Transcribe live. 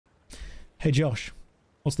Hey Josh,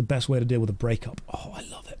 what's the best way to deal with a breakup? Oh, I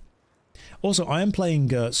love it. Also, I am playing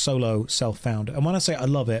solo self-found, and when I say I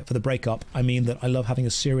love it for the breakup, I mean that I love having a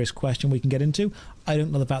serious question we can get into. I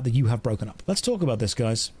don't know the fact that you have broken up. Let's talk about this,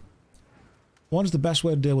 guys. What is the best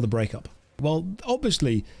way to deal with a breakup? Well,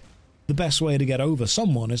 obviously, the best way to get over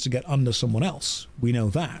someone is to get under someone else. We know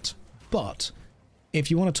that. But if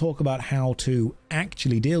you want to talk about how to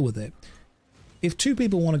actually deal with it, if two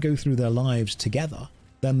people want to go through their lives together,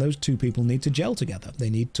 then those two people need to gel together.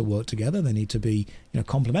 They need to work together. They need to be,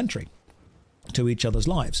 complementary to each other's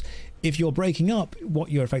lives. If you're breaking up,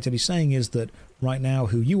 what you're effectively saying is that right now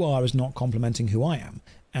who you are is not complementing who I am.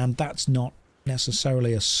 And that's not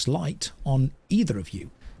necessarily a slight on either of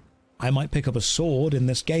you. I might pick up a sword in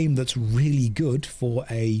this game that's really good for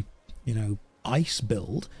a, ice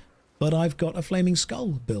build, but I've got a flaming skull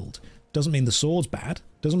build. Doesn't mean the sword's bad.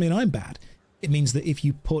 Doesn't mean I'm bad. It means that if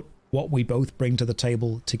you put what we both bring to the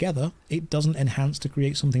table together, it doesn't enhance to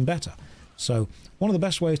create something better. So one of the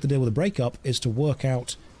best ways to deal with a breakup is to work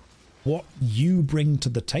out what you bring to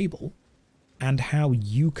the table and how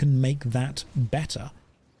you can make that better,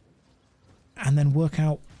 and then work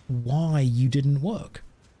out why you didn't work.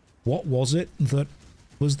 What was it that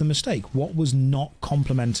was the mistake? What was not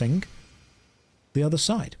complementing the other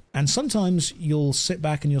side? And sometimes you'll sit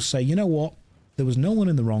back and you'll say, you know what? There was no one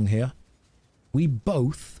in the wrong here. We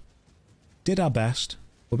both did our best.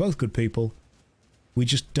 We're both good people. We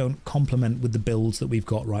just don't complement with the builds that we've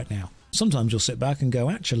got right now. Sometimes you'll sit back and go,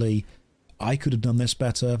 actually, I could have done this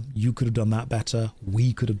better. You could have done that better.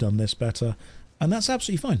 We could have done this better. And that's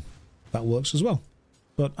absolutely fine. That works as well.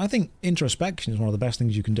 But I think introspection is one of the best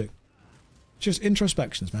things you can do. Just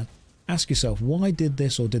introspections, man. Ask yourself, why did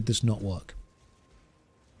this or did this not work?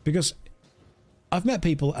 Because I've met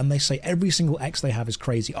people and they say every single X they have is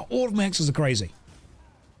crazy. Oh, all of my X's are crazy.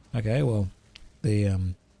 Okay, well,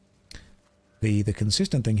 the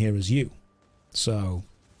consistent thing here is you. So,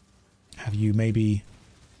 have you maybe,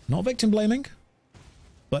 not victim blaming,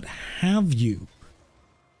 but have you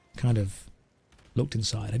kind of looked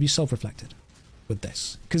inside? Have you self-reflected with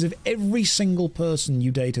this? Because if every single person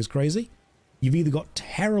you date is crazy, you've either got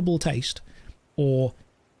terrible taste or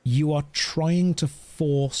you are trying to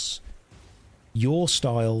force your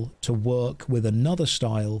style to work with another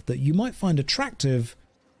style that you might find attractive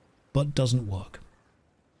but doesn't work.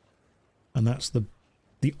 And that's the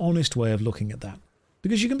honest way of looking at that.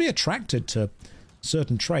 Because you can be attracted to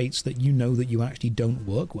certain traits that you know that you actually don't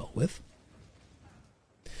work well with.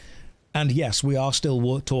 And yes, we are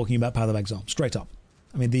still talking about Path of Exile, straight up.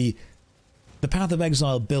 I mean, the Path of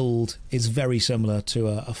Exile build is very similar to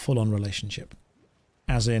a full-on relationship.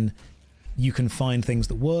 As in, you can find things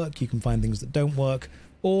that work, you can find things that don't work,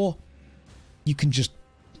 or you can just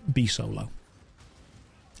be solo.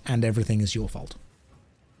 And everything is your fault.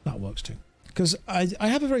 That works too. Because I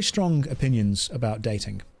have very strong opinions about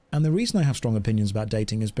dating. And the reason I have strong opinions about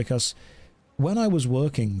dating is because when I was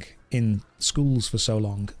working in schools for so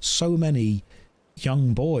long, so many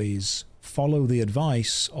young boys follow the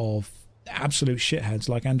advice of absolute shitheads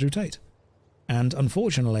like Andrew Tate. And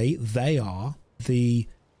unfortunately, they are the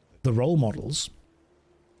role models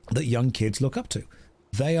that young kids look up to.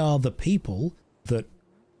 They are the people that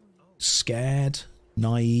scared,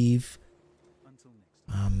 naive,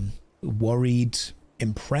 worried,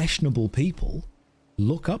 impressionable people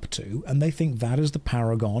look up to, and they think that is the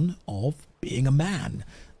paragon of being a man.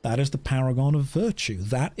 That is the paragon of virtue.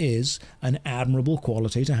 That is an admirable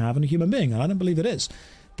quality to have in a human being, and I don't believe it is.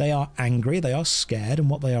 They are angry, they are scared, and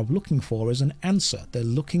what they are looking for is an answer. They're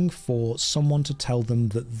looking for someone to tell them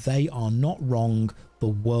that they are not wrong, the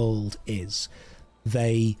world is.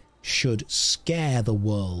 They should scare the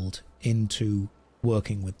world into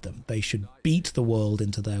working with them. They should beat the world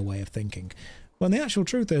into their way of thinking. When the actual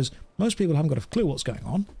truth is, most people haven't got a clue what's going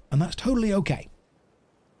on, and that's totally okay.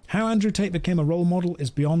 How Andrew Tate became a role model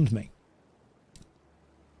is beyond me.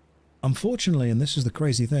 Unfortunately, and this is the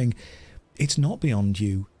crazy thing, it's not beyond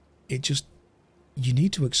you. It just, you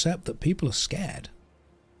need to accept that people are scared.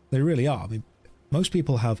 They really are. I mean, most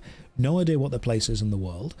people have no idea what their place is in the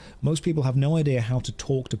world. Most people have no idea how to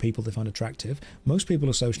talk to people they find attractive. Most people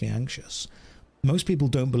are socially anxious. Most people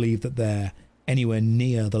don't believe that they're anywhere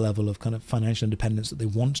near the level of kind of financial independence that they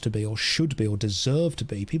want to be or should be or deserve to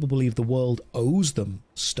be. People believe the world owes them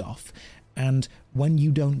stuff. And when you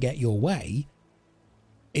don't get your way,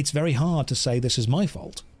 it's very hard to say this is my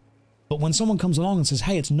fault. But when someone comes along and says,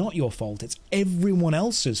 hey, it's not your fault, it's everyone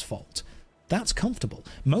else's fault, that's comfortable.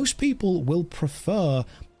 Most people will prefer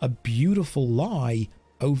a beautiful lie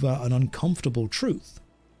over an uncomfortable truth.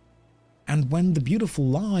 And when the beautiful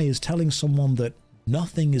lie is telling someone that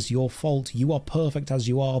nothing is your fault, you are perfect as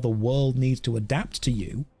you are, the world needs to adapt to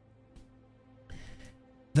you,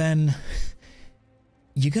 then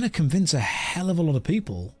you're going to convince a hell of a lot of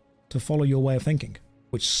people to follow your way of thinking,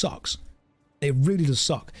 which sucks. It really does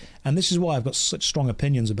suck. And this is why I've got such strong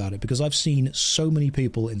opinions about it, because I've seen so many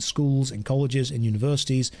people in schools, in colleges, in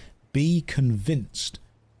universities be convinced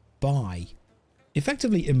by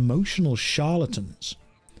effectively emotional charlatans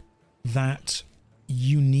that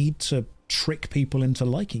you need to trick people into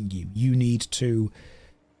liking you. You need to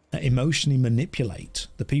emotionally manipulate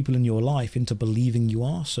the people in your life into believing you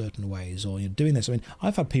are certain ways, or you're doing this. I mean,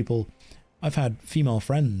 I've had female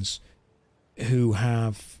friends who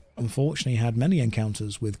have unfortunately had many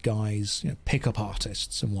encounters with guys, pickup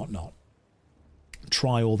artists and whatnot,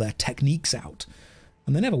 try all their techniques out,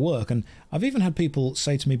 and they never work. And I've even had people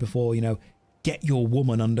say to me before, get your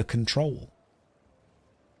woman under control.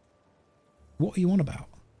 What are you on about?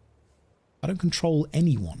 I don't control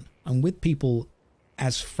anyone. I'm with people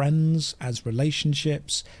as friends, as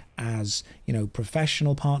relationships, as,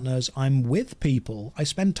 professional partners. I'm with people. I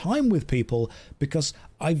spend time with people because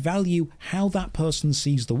I value how that person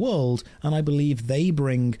sees the world, and I believe they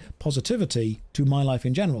bring positivity to my life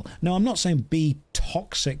in general. Now, I'm not saying be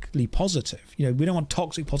toxically positive. We don't want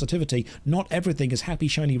toxic positivity. Not everything is happy,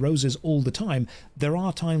 shiny roses all the time. There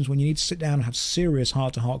are times when you need to sit down and have serious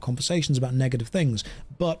heart-to-heart conversations about negative things.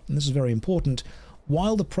 But, and this is very important,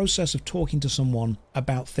 while the process of talking to someone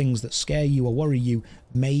about things that scare you or worry you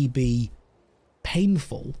may be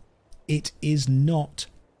painful, it is not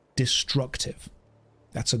destructive.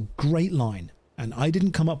 That's a great line, and I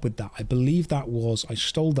didn't come up with that. I believe I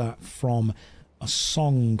stole that from a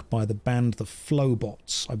song by the band The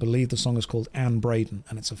Flowbots. I believe the song is called Anne Braden,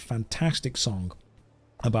 and it's a fantastic song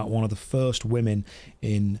about one of the first women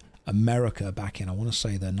in America back in, I want to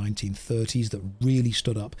say, the 1930s that really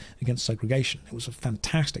stood up against segregation. It was a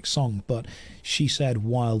fantastic song, but she said,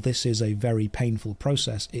 while this is a very painful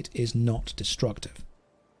process, it is not destructive.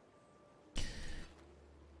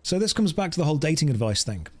 So this comes back to the whole dating advice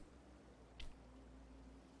thing.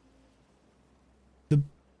 The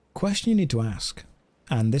question you need to ask,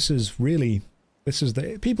 and this is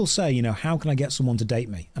the people say, how can I get someone to date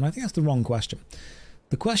me? And I think that's the wrong question.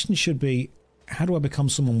 The question should be, how do I become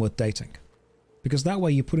someone worth dating? Because that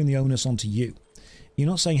way you're putting the onus onto you. You're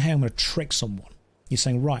not saying, hey, I'm going to trick someone. You're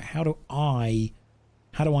saying, right, how do I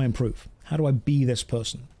improve? How do I be this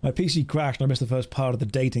person? My PC crashed and I missed the first part of the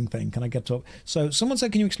dating thing. Can I get to... So someone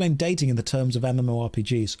said, can you explain dating in the terms of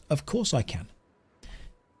MMORPGs? Of course I can.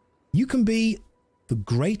 You can be the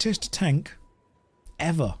greatest tank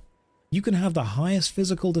ever. You can have the highest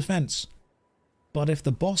physical defense. But if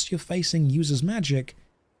the boss you're facing uses magic,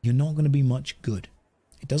 you're not going to be much good.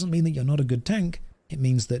 It doesn't mean that you're not a good tank. It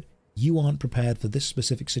means that you aren't prepared for this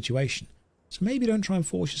specific situation. So maybe don't try and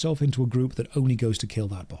force yourself into a group that only goes to kill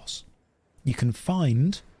that boss. You can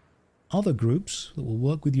find other groups that will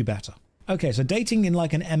work with you better. Okay, so dating in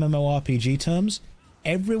like an MMORPG terms,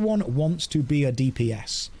 everyone wants to be a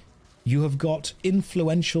DPS. You have got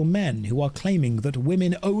influential men who are claiming that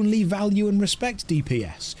women only value and respect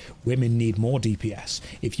DPS. Women need more DPS.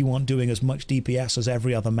 If you aren't doing as much DPS as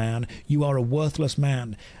every other man, you are a worthless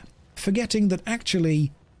man. Forgetting that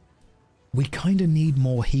actually, we kind of need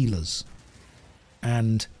more healers.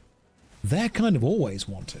 And they're kind of always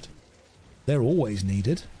wanted. They're always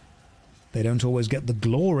needed. They don't always get the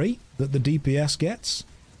glory that the DPS gets,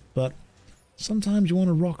 but sometimes you want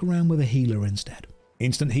to rock around with a healer instead.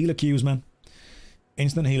 Instant healer queues, man.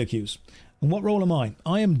 Instant healer queues. And what role am I?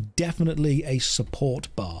 I am definitely a support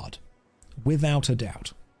bard, without a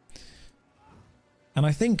doubt. And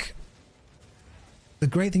I think the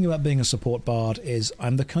great thing about being a support bard is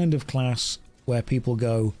I'm the kind of class where people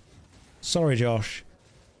go, sorry Josh,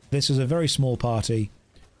 this is a very small party.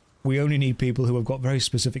 We only need people who have got very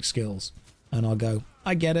specific skills. And I'll go,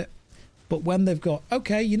 I get it. But when they've got,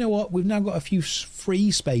 okay, you know what, we've now got a few free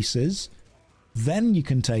spaces, then you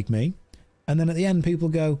can take me. And then at the end, people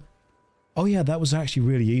go, oh yeah, that was actually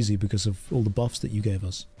really easy because of all the buffs that you gave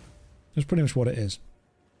us. That's pretty much what it is.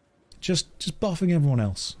 Just buffing everyone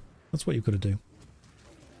else. That's what you've got to do.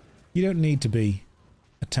 You don't need to be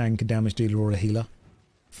a tank, a damage dealer, or a healer.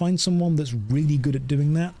 Find someone that's really good at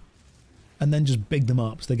doing that, and then just big them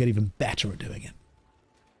up so they get even better at doing it.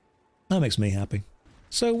 That makes me happy.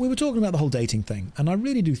 So we were talking about the whole dating thing, and I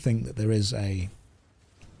really do think that there is a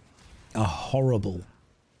horrible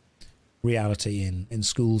reality in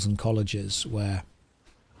schools and colleges where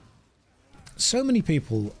so many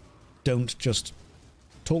people don't just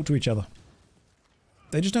talk to each other.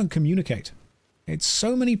 They just don't communicate. It's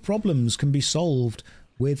so many problems can be solved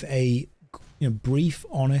with a brief,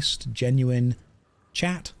 honest, genuine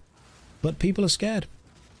chat, but people are scared.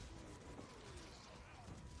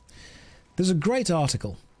 There's a great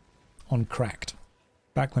article on Cracked,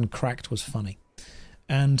 back when Cracked was funny,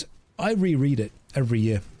 and I reread it every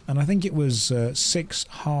year, and I think it was 6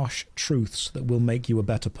 harsh truths that will make you a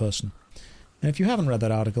better person. And if you haven't read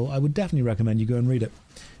that article, I would definitely recommend you go and read it,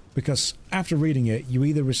 because after reading it, you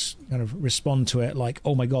either kind of respond to it like,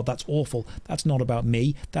 oh my god, that's awful, that's not about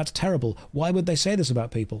me, that's terrible, why would they say this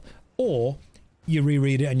about people? Or you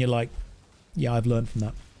reread it and you're like, yeah, I've learned from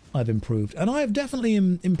that, I've improved. And I have definitely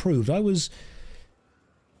improved. I was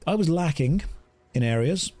lacking in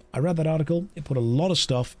areas. I read that article, it put a lot of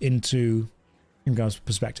stuff into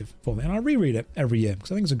perspective for me, and I reread it every year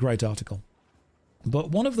because I think it's a great article. But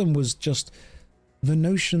one of them was just the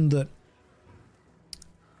notion that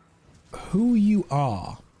who you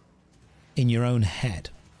are in your own head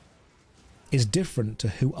is different to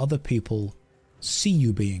who other people see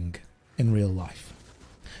you being in real life.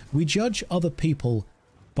 We judge other people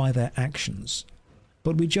by their actions,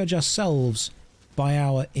 but we judge ourselves by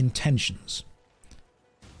our intentions.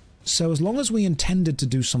 So as long as we intended to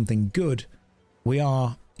do something good, we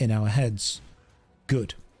are, in our heads,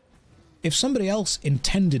 good. If somebody else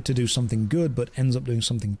intended to do something good but ends up doing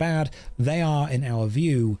something bad, they are, in our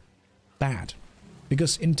view, bad.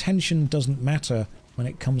 Because intention doesn't matter when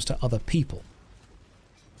it comes to other people.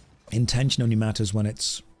 Intention only matters when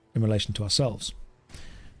it's in relation to ourselves.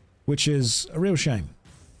 Which is a real shame.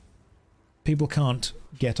 People can't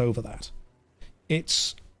get over that.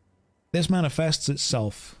 This manifests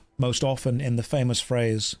itself most often in the famous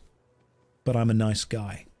phrase, "But I'm a nice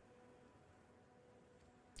guy.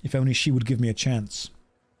 If only she would give me a chance.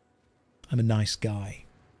 I'm a nice guy."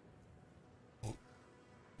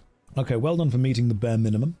 Okay, well done for meeting the bare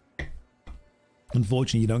minimum.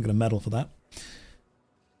 Unfortunately, you don't get a medal for that.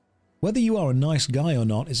 Whether you are a nice guy or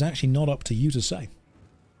not is actually not up to you to say.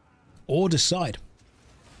 Or decide.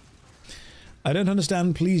 I don't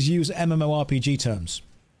understand, please use MMORPG terms.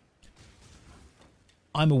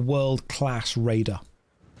 I'm a world-class raider.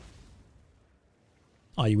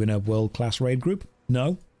 Are you in a world-class raid group?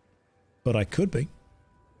 No. But I could be.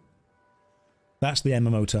 That's the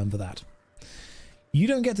MMO term for that. You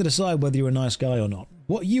don't get to decide whether you're a nice guy or not.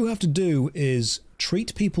 What you have to do is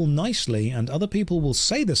treat people nicely, and other people will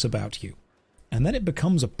say this about you. And then it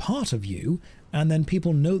becomes a part of you, and then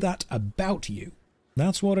people know that about you.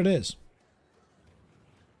 That's what it is.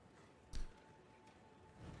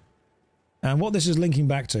 And what this is linking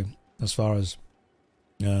back to, as far as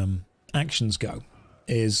actions go,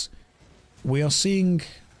 is we are seeing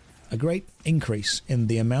a great increase in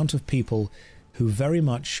the amount of people who very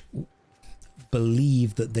much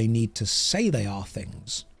believe that they need to say they are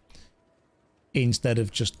things instead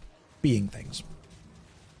of just being things.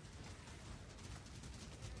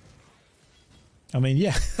 I mean,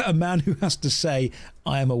 yeah, a man who has to say,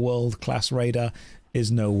 I am a world-class raider,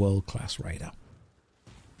 is no world-class raider.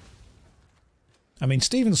 I mean,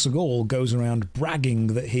 Steven Seagal goes around bragging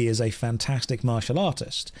that he is a fantastic martial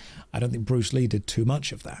artist. I don't think Bruce Lee did too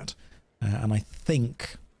much of that. And I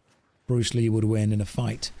think Bruce Lee would win in a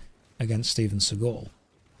fight against Steven Seagal.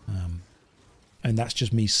 And that's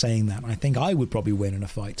just me saying that. I think I would probably win in a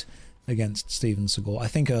fight against Steven Seagal. I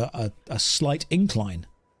think a slight incline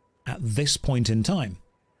at this point in time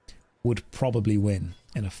would probably win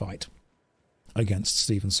in a fight against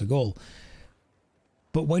Steven Seagal.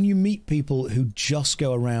 But when you meet people who just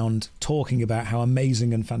go around talking about how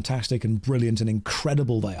amazing and fantastic and brilliant and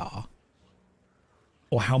incredible they are,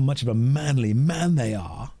 or how much of a manly man they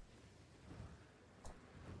are,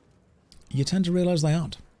 you tend to realize they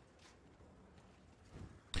aren't.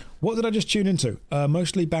 What did I just tune into?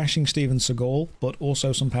 Mostly bashing Steven Seagal, but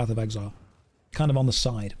also some Path of Exile. Kind of on the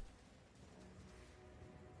side.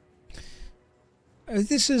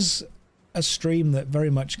 This is a stream that very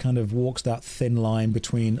much kind of walks that thin line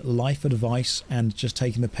between life advice and just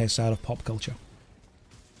taking the piss out of pop culture.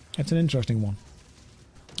 It's an interesting one.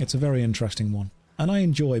 It's a very interesting one. And I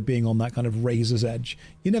enjoy being on that kind of razor's edge.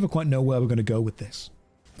 You never quite know where we're going to go with this.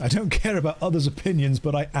 I don't care about others' opinions,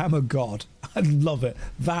 but I am a god. I love it.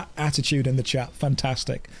 That attitude in the chat,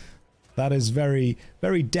 fantastic. That is very,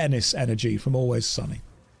 very Dennis energy from Always Sunny,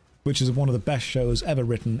 which is one of the best shows ever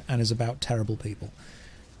written and is about terrible people.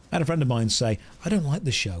 I had a friend of mine say, I don't like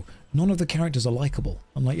the show. None of the characters are likable.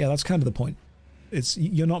 I'm like, yeah, that's kind of the point.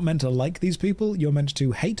 You're not meant to like these people. You're meant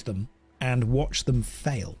to hate them and watch them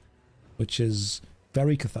fail, which is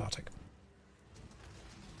very cathartic.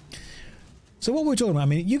 So what we're talking about, I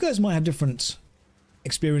mean, you guys might have different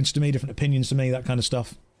experience to me, different opinions to me, that kind of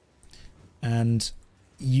stuff. And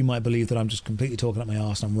you might believe that I'm just completely talking up my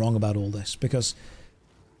arse and I'm wrong about all this. Because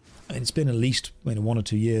it's been at least 1 or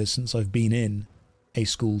 2 years since I've been in a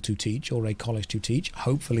school to teach or a college to teach.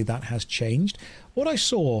 Hopefully that has changed. What I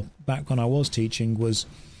saw back when I was teaching was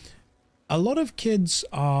a lot of kids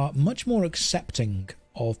are much more accepting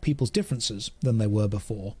of people's differences than they were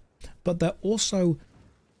before, but they're also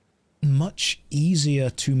much easier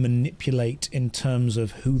to manipulate in terms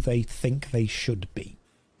of who they think they should be.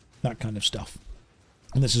 That kind of stuff.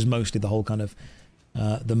 And this is mostly the whole kind of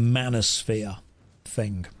the manosphere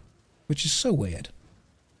thing, which is so weird.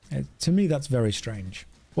 To me, that's very strange.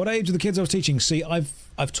 What age are the kids I was teaching? See,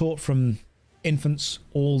 I've taught from infants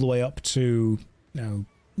all the way up to,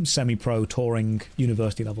 semi-pro, touring,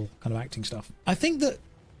 university level kind of acting stuff. I think that,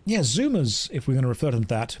 Zoomers, if we're going to refer to them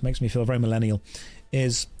that, makes me feel very millennial,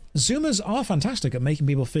 is Zoomers are fantastic at making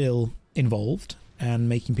people feel involved and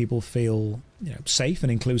making people feel, safe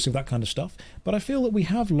and inclusive, that kind of stuff. But I feel that we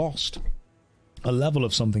have lost a level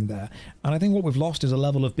of something there. And I think what we've lost is a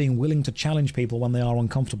level of being willing to challenge people when they are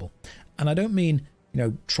uncomfortable. And I don't mean,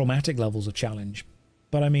 traumatic levels of challenge,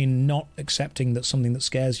 but I mean not accepting that something that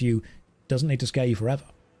scares you doesn't need to scare you forever.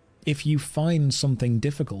 If you find something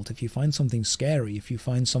difficult, if you find something scary, if you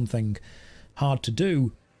find something hard to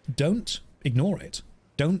do, don't ignore it.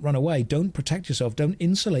 Don't run away. Don't protect yourself. Don't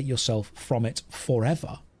insulate yourself from it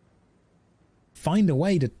forever. Find a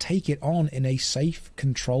way to take it on in a safe,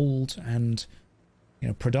 controlled, and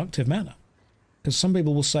productive manner. Because some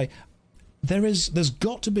people will say, there's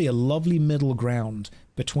got to be a lovely middle ground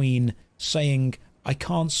between saying, I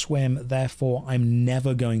can't swim, therefore I'm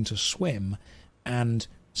never going to swim, and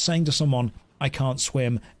saying to someone, I can't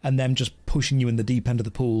swim, and them just pushing you in the deep end of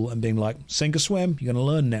the pool and being like, sink or swim, you're going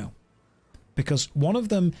to learn now. Because one of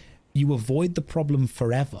them, you avoid the problem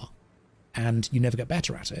forever, and you never get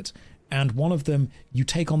better at it. And one of them, you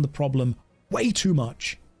take on the problem way too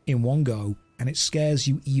much in one go, and it scares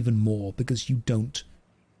you even more because you don't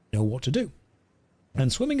know what to do.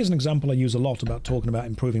 And swimming is an example I use a lot about talking about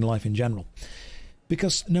improving life in general.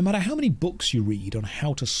 Because no matter how many books you read on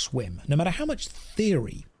how to swim, no matter how much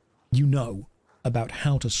theory you know about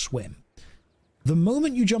how to swim, the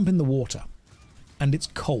moment you jump in the water and it's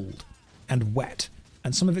cold and wet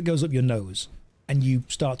and some of it goes up your nose and you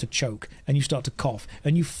start to choke and you start to cough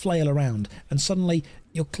and you flail around and suddenly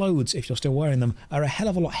your clothes, if you're still wearing them, are a hell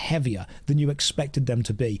of a lot heavier than you expected them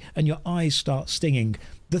to be and your eyes start stinging,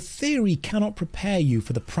 the theory cannot prepare you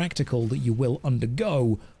for the practical that you will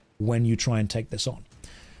undergo when you try and take this on.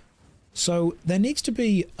 So there needs to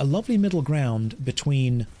be a lovely middle ground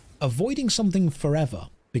between avoiding something forever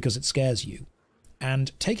because it scares you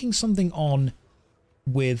and taking something on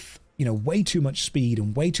with, way too much speed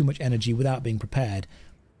and way too much energy without being prepared.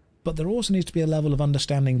 But there also needs to be a level of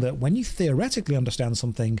understanding that when you theoretically understand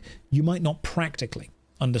something, you might not practically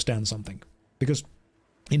understand something. Because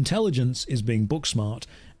intelligence is being book smart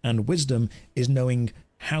and wisdom is knowing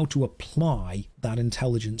how to apply that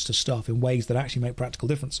intelligence to stuff in ways that actually make practical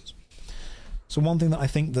differences. So one thing that I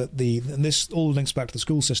think that and this all links back to the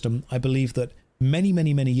school system, I believe that many,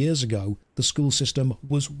 many, many years ago, the school system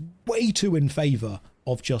was way too in favour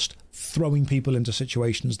of just throwing people into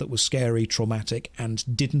situations that were scary, traumatic,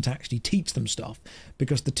 and didn't actually teach them stuff,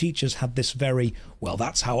 because the teachers had this very, well,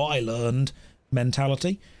 that's how I learned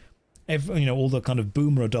mentality. All the kind of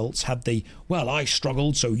boomer adults had the, well, I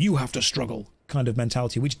struggled, so you have to struggle kind of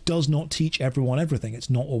mentality, which does not teach everyone everything. It's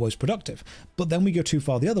not always productive. But then we go too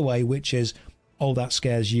far the other way, which is, oh, that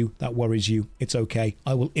scares you, that worries you, it's okay,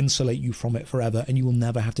 I will insulate you from it forever and you will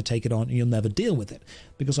never have to take it on and you'll never deal with it.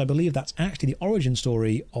 Because I believe that's actually the origin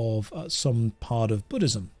story of some part of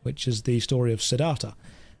Buddhism, which is the story of Siddhartha,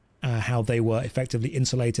 how they were effectively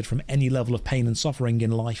insulated from any level of pain and suffering in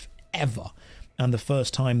life ever. And the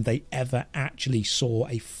first time they ever actually saw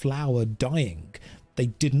a flower dying, they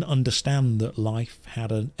didn't understand that life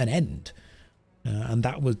had an end. And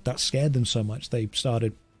that scared them so much they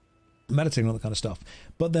started meditating on that kind of stuff.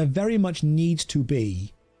 But there very much needs to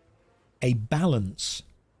be a balance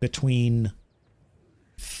between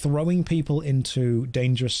throwing people into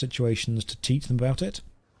dangerous situations to teach them about it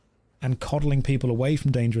and coddling people away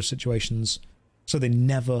from dangerous situations so they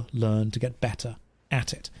never learn to get better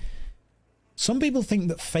at it. Some people think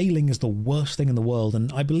that failing is the worst thing in the world,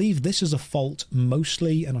 and I believe this is a fault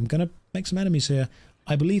mostly, and I'm going to make some enemies here,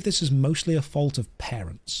 I believe this is mostly a fault of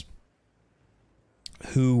parents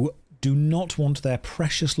who do not want their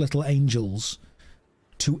precious little angels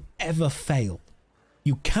to ever fail.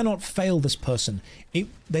 You cannot fail this person.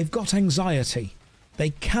 They've got anxiety. They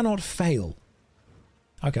cannot fail.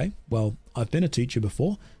 Okay, well, I've been a teacher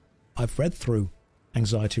before. I've read through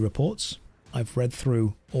anxiety reports. I've read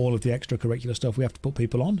through all of the extracurricular stuff we have to put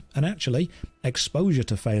people on. And actually, exposure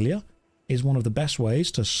to failure is one of the best ways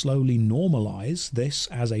to slowly normalize this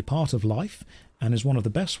as a part of life, and is one of the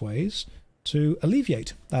best ways to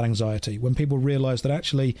alleviate that anxiety. When people realize that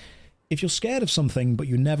actually, if you're scared of something but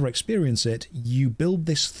you never experience it, you build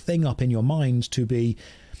this thing up in your mind to be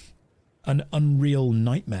an unreal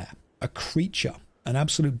nightmare, a creature, an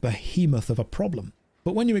absolute behemoth of a problem.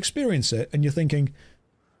 But when you experience it and you're thinking,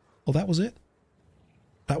 oh, that was it?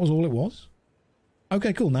 That was all it was?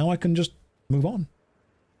 Okay, cool, now I can just move on.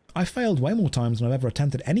 I failed way more times than I've ever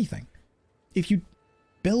attempted anything. If you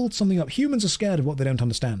build something up, humans are scared of what they don't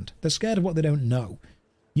understand. They're scared of what they don't know.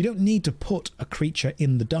 You don't need to put a creature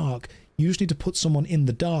in the dark. You just need to put someone in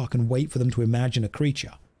the dark and wait for them to imagine a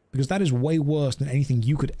creature. Because that is way worse than anything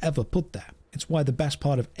you could ever put there. It's why the best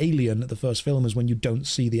part of Alien at the first film is when you don't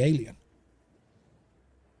see the alien.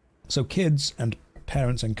 So kids and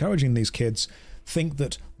parents encouraging these kids think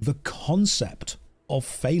that the concept of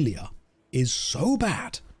failure is so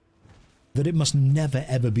bad that it must never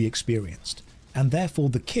ever be experienced. And therefore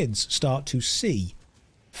the kids start to see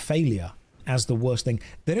failure as the worst thing.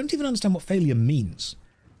 They don't even understand what failure means.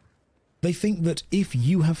 They think that if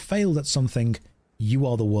you have failed at something, you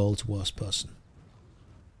are the world's worst person.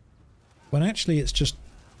 When actually it's just,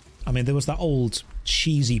 I mean, there was that old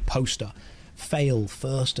cheesy poster, fail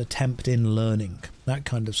first attempt in learning, that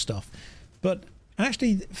kind of stuff. But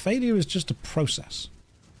actually, failure is just a process.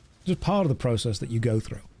 It's just part of the process that you go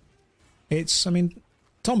through. It's, I mean,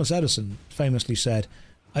 Thomas Edison famously said,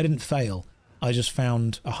 I didn't fail, I just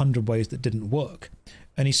found 100 ways that didn't work.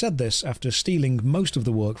 And he said this after stealing most of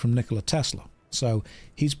the work from Nikola Tesla. So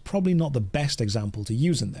he's probably not the best example to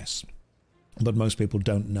use in this. But most people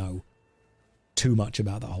don't know too much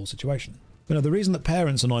about that whole situation. You know, the reason that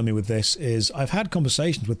parents annoy me with this is I've had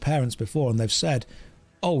conversations with parents before and they've said,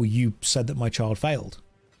 oh, you said that my child failed.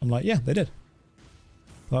 I'm like, yeah, they did.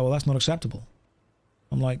 Like, well, that's not acceptable.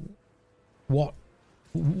 I'm like, what?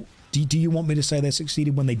 Do you want me to say they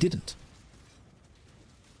succeeded when they didn't?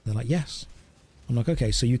 They're like, yes. I'm like,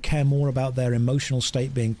 okay, so you care more about their emotional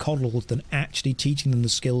state being coddled than actually teaching them the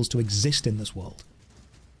skills to exist in this world.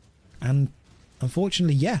 And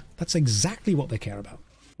unfortunately, yeah, that's exactly what they care about.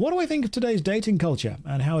 What do I think of today's dating culture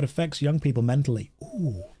and how it affects young people mentally?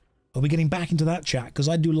 Ooh, are we getting back into that chat? Because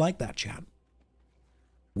I do like that chat.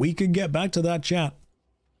 We can get back to that chat.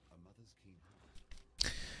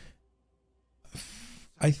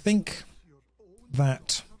 I think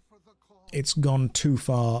that it's gone too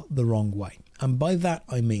far the wrong way. And by that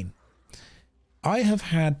I mean, I have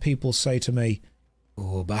had people say to me,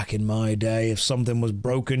 oh, back in my day, if something was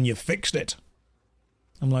broken, you fixed it.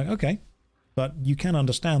 I'm like, okay. But you can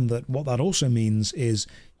understand that what that also means is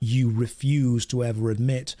you refuse to ever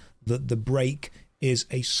admit that the break is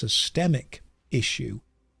a systemic issue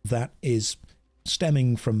that is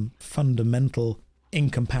stemming from fundamental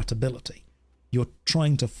incompatibility. You're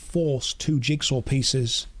trying to force two jigsaw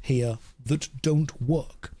pieces here that don't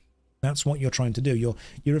work. That's what you're trying to do.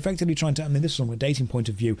 You're effectively trying to, I mean, this is from a dating point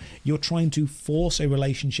of view, you're trying to force a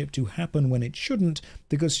relationship to happen when it shouldn't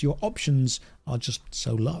because your options are just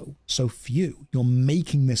so low, so few. You're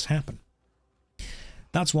making this happen.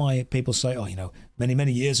 That's why people say, oh, you know, many,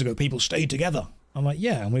 many years ago, people stayed together. I'm like,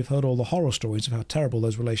 yeah, and we've heard all the horror stories of how terrible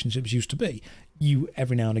those relationships used to be. You,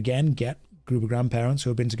 every now and again, get a group of grandparents who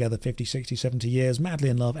have been together 50, 60, 70 years, madly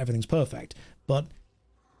in love, everything's perfect. But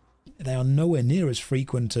they are nowhere near as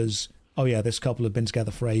frequent as, oh yeah, this couple have been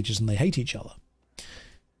together for ages and they hate each other.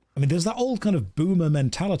 I mean, there's that old kind of boomer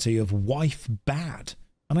mentality of wife bad.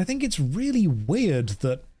 And I think it's really weird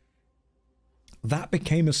that that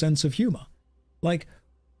became a sense of humor. Like,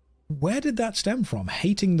 where did that stem from?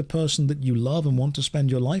 Hating the person that you love and want to spend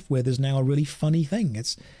your life with is now a really funny thing.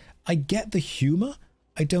 I get the humor.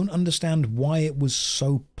 I don't understand why it was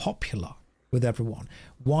so popular with everyone.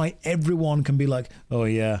 Why everyone can be like, oh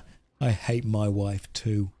yeah, I hate my wife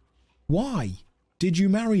too. Why? Did you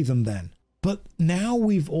marry them then? But now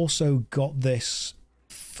we've also got this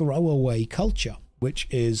throwaway culture, which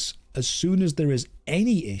is as soon as there is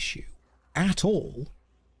any issue at all,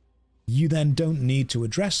 you then don't need to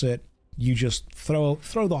address it. You just throw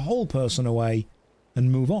the whole person away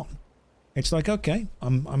and move on. It's like, okay,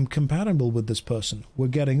 I'm compatible with this person. We're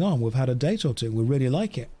getting on. We've had a date or two. We really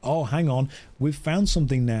like it. Oh, hang on. We've found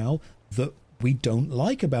something now that we don't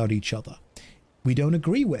like about each other. We don't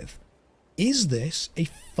agree with. Is this a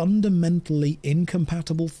fundamentally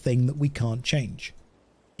incompatible thing that we can't change?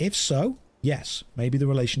 If so, yes, maybe the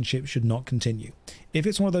relationship should not continue. If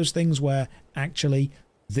it's one of those things where actually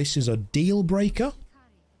this is a deal breaker,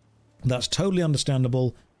 that's totally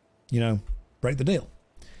understandable, you know, break the deal.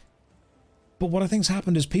 But what I think's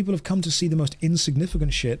happened is people have come to see the most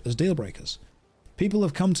insignificant shit as deal breakers. People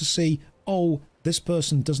have come to see, oh, this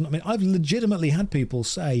person doesn't... I mean, I've legitimately had people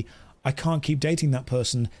say, I can't keep dating that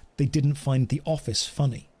person. They didn't find The Office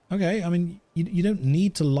funny. Okay, I mean, you don't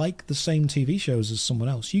need to like the same TV shows as someone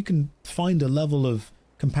else. You can find a level of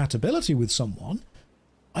compatibility with someone.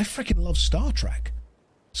 I freaking love Star Trek.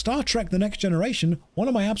 Star Trek The Next Generation, one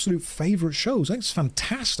of my absolute favourite shows. I think it's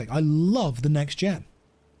fantastic. I love The Next Gen.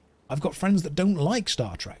 I've got friends that don't like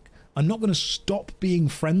Star Trek. I'm not going to stop being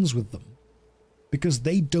friends with them because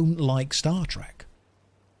they don't like Star Trek.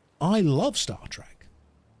 I love Star Trek.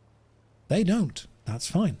 They don't. That's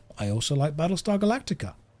fine. I also like Battlestar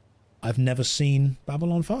Galactica. I've never seen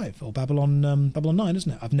Babylon 5 or Babylon 9,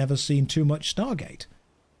 isn't it? I've never seen too much Stargate.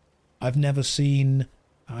 I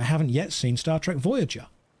haven't yet seen Star Trek Voyager,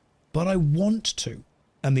 but I want to.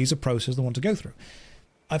 And these are processes I want to go through.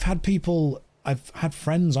 I've had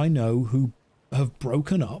friends I know who have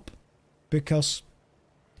broken up because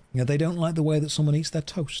they don't like the way that someone eats their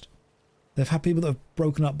toast. They've had people that have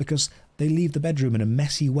broken up because they leave the bedroom in a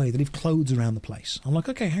messy way. They leave clothes around the place. I'm like,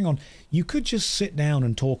 okay, hang on. You could just sit down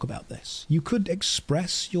and talk about this. You could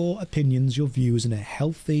express your opinions, your views in a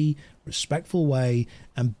healthy, respectful way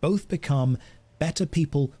and both become better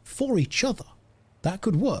people for each other. That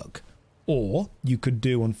could work. Or you could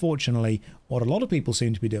do, unfortunately, what a lot of people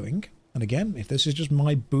seem to be doing. And again, if this is just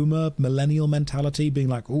my boomer millennial mentality being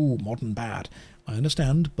like, ooh, modern bad, I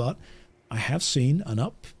understand, but I have seen an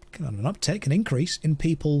uptick, an increase in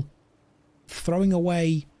people throwing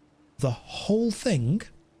away the whole thing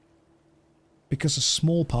because a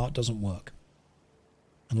small part doesn't work.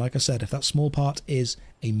 And like I said, if that small part is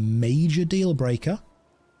a major deal breaker,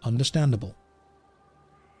 understandable.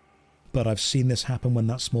 But I've seen this happen when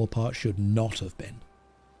that small part should not have been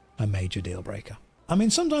a major deal breaker. I mean,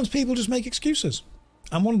 sometimes people just make excuses.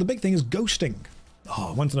 And one of the big things is ghosting. Oh,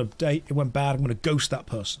 I went on a date, it went bad, I'm going to ghost that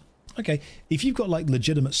person. Okay, if you've got like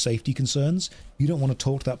legitimate safety concerns, you don't want to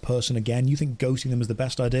talk to that person again, you think ghosting them is the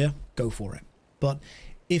best idea, go for it. But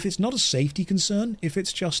if it's not a safety concern, if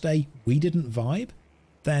it's just a we didn't vibe,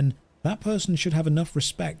 then that person should have enough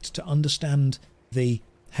respect to understand the,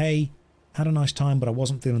 hey, had a nice time, but I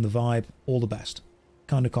wasn't feeling the vibe, all the best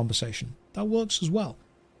kind of conversation. That works as well.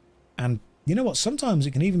 And you know what? Sometimes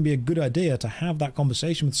it can even be a good idea to have that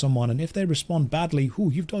conversation with someone, and if they respond badly, ooh,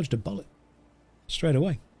 you've dodged a bullet. Straight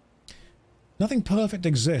away. Nothing perfect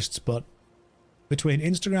exists, but between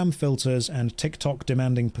Instagram filters and TikTok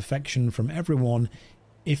demanding perfection from everyone,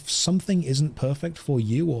 if something isn't perfect for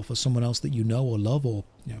you or for someone else that you know or love or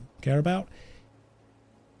care about,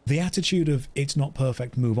 the attitude of it's not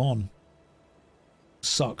perfect, move on,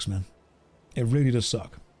 sucks, man. It really does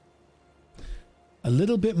suck. A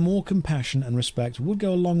little bit more compassion and respect would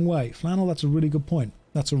go a long way. Flannel, that's a really good point.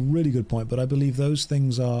 That's a really good point, but I believe those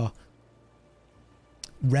things are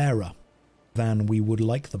rarer than we would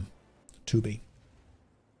like them to be.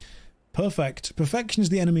 Perfect. Perfection is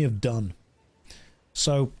the enemy of done.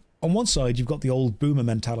 So, on one side, you've got the old boomer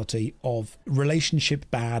mentality of relationship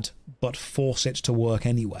bad, but force it to work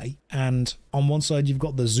anyway. And on one side, you've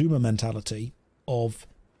got the Zoomer mentality of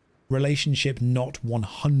relationship not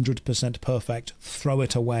 100% perfect, throw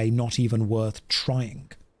it away, not even worth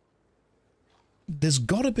trying. There's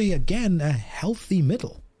got to be, again, a healthy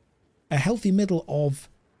middle. A healthy middle of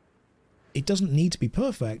it doesn't need to be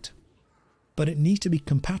perfect, but it needs to be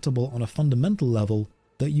compatible on a fundamental level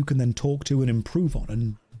that you can then talk to and improve on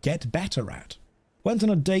and get better at. Went on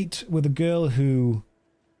a date with a girl who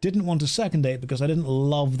didn't want a second date because I didn't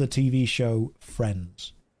love the TV show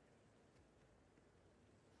Friends.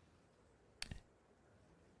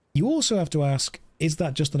 You also have to ask, is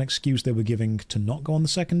that just an excuse they were giving to not go on the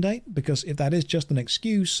second date? Because if that is just an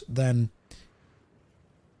excuse, then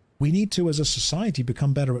we need to, as a society,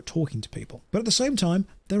 become better at talking to people. But at the same time,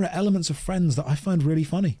 there are elements of Friends that I find really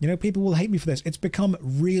funny. People will hate me for this. It's become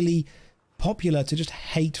really popular to just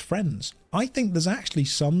hate Friends. I think there's actually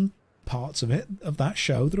some parts of it, of that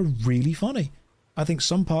show, that are really funny. I think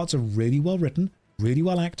some parts are really well written, really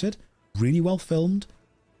well acted, really well filmed.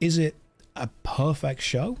 Is it a perfect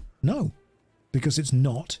show? No, because it's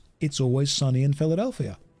not It's Always Sunny in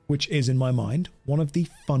Philadelphia, which is, in my mind, one of the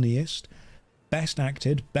funniest, best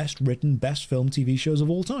acted, best written, best filmed TV shows of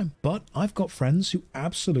all time. But I've got friends who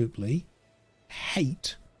absolutely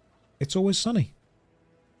hate It's Always Sunny.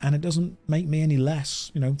 And it doesn't make me any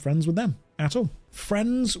less, friends with them at all.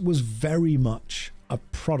 Friends was very much a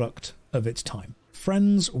product of its time.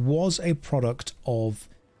 Friends was a product of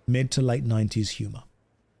mid to late 90s humour.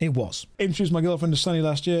 It was. Introduced my girlfriend to Sunny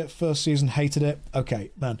last year. First season, hated it. Okay,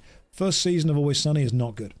 man. First season of Always Sunny is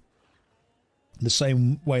not good. The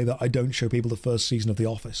same way that I don't show people the first season of The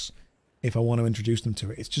Office if I want to introduce them to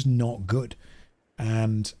it. It's just not good.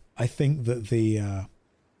 And I think that the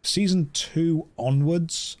season 2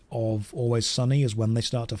 onwards of Always Sunny is when they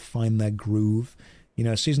start to find their groove. You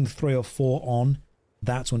know, season 3 or 4 on,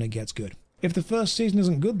 that's when it gets good. If the first season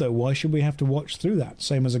isn't good, though, why should we have to watch through that?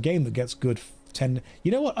 Same as a game that gets good 10...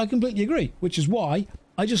 You know what? I completely agree, which is why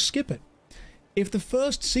I just skip it. If the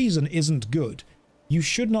first season isn't good, you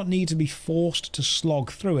should not need to be forced to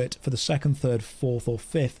slog through it for the 2nd, 3rd, 4th, or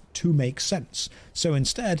 5th to make sense. So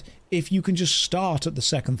instead, if you can just start at the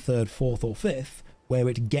 2nd, 3rd, 4th, or 5th, where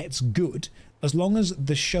it gets good, as long as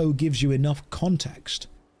the show gives you enough context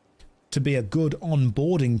to be a good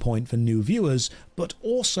onboarding point for new viewers, but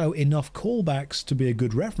also enough callbacks to be a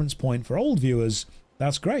good reference point for old viewers,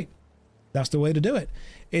 that's great. That's the way to do it.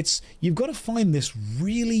 You've got to find this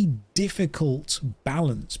really difficult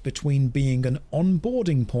balance between being an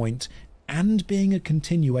onboarding point and being a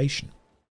continuation.